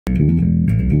How's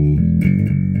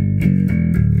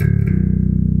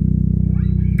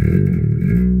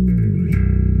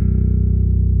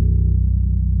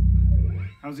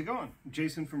it going?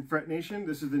 Jason from FretNation.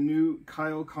 This is the new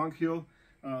Konkiel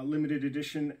limited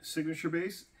edition signature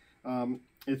bass.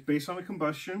 It's based on a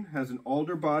combustion, has an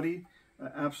alder body,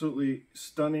 absolutely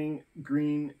stunning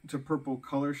green to purple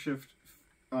color shift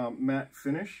matte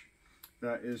finish.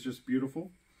 That is just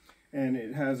beautiful. And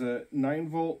it has a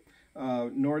 9-volt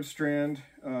Nordstrand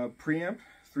preamp,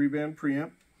 3-band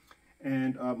preamp.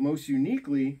 And most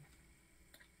uniquely,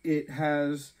 it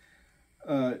has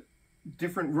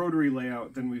different rotary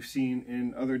layout than we've seen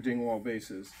in other Dingwall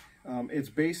basses. It's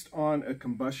based on a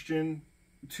combustion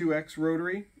 2X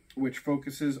rotary, which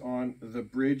focuses on the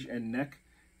bridge and neck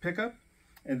pickup.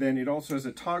 And then it also has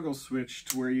a toggle switch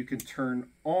to where you can turn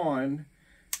on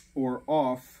or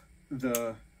off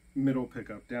the middle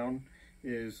pickup. Down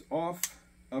is off,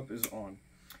 up is on.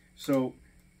 So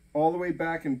all the way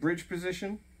back in bridge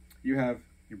position, you have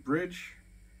your bridge,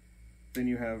 then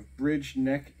you have bridge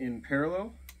neck in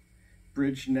parallel,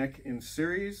 bridge neck in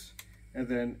series, and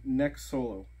then neck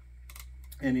solo.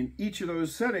 And in each of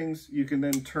those settings, you can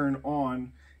then turn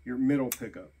on your middle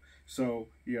pickup. So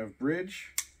you have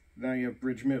bridge, now you have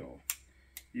bridge middle.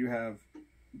 You have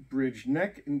bridge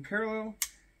neck in parallel,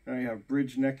 now you have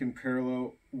bridge neck in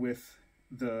parallel with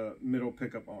the middle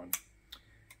pickup on.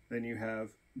 Then you have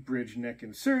bridge neck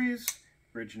in series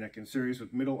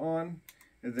with middle on,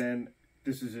 and then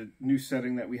this is a new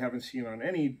setting that we haven't seen on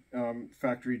any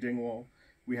factory Dingwall.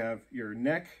 We have your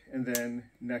neck and then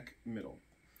neck middle.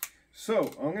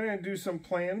 So I'm going to do some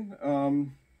playing.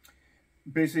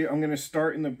 Basically, I'm going to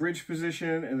start in the bridge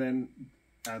position and then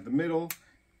add the middle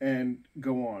and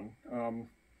go on.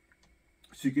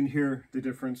 So you can hear the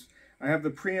difference. I have the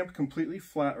preamp completely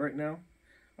flat right now.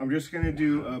 I'm just going to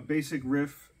do a basic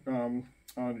riff on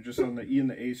the E and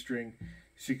the A string,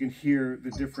 so you can hear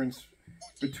the difference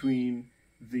between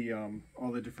the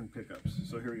all the different pickups.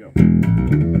 So here we go.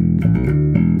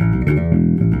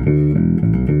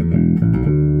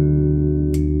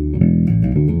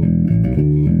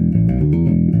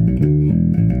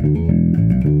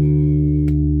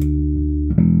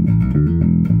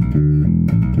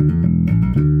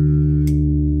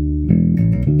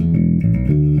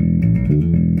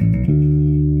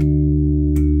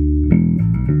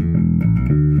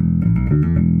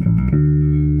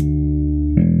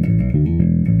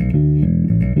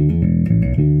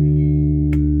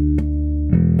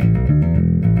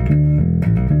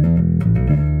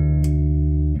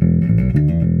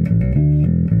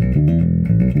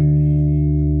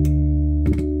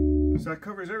 That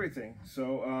covers everything.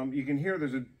 So you can hear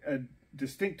there's a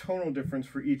distinct tonal difference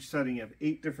for each setting. You have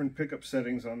 8 different pickup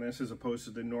settings on this as opposed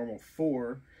to the normal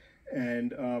 4,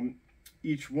 and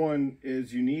each one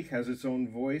is unique, has its own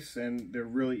voice, and they're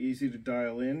really easy to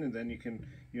dial in, and then you can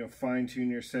fine-tune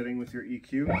your setting with your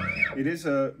EQ. It is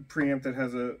a preamp that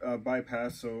has a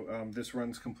bypass, so this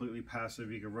runs completely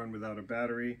passive. You can run without a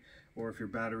battery, or if your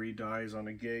battery dies on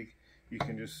a gig, you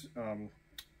can just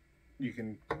you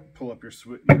can pull up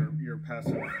your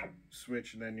passive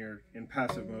switch, and then you're in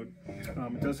passive mode.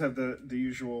 It does have the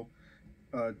usual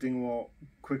Dingwall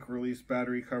quick release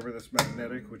battery cover that's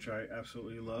magnetic, which I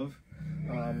absolutely love.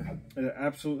 An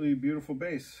absolutely beautiful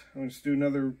bass. I'm going to just do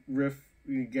another riff.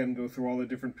 Again, go through all the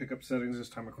different pickup settings, this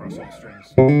time across all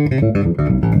strings.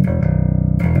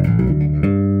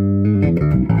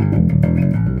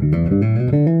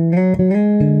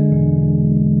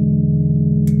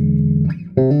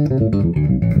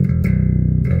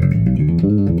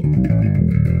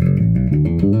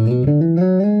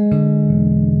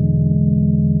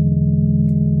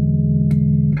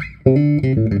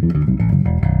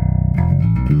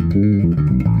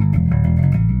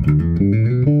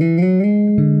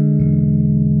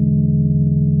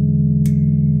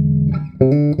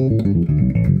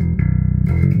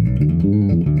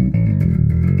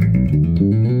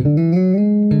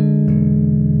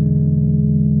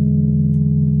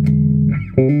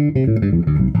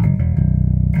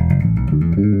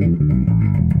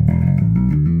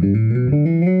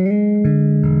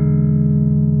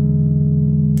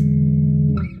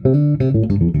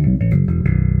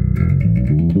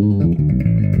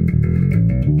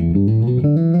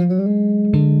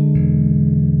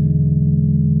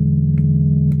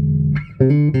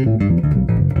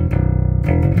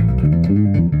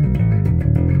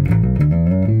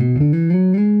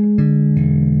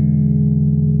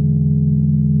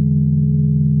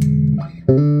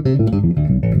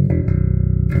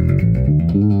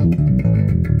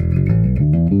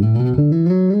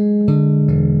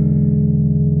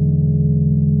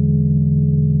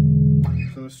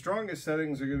 strongest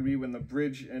settings are going to be when the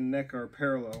bridge and neck are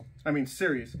parallel. I mean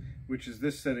series, which is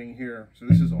this setting here. So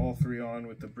this is all three on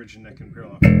with the bridge and neck in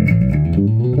parallel.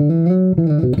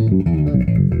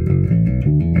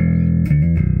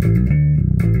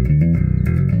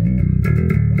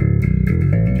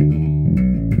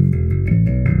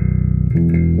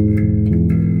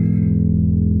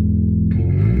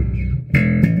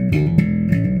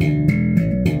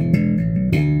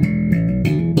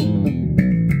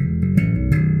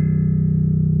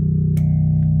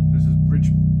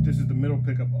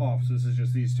 Pickup off, so this is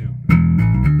just these two.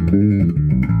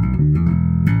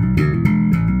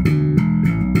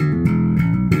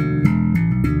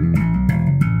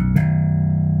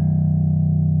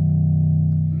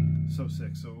 So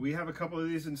sick. So we have a couple of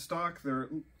these in stock. They're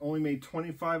only made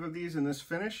 25 of these in this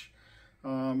finish.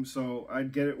 So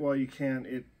I'd get it while you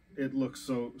can. It looks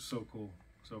so cool.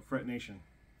 So FretNation.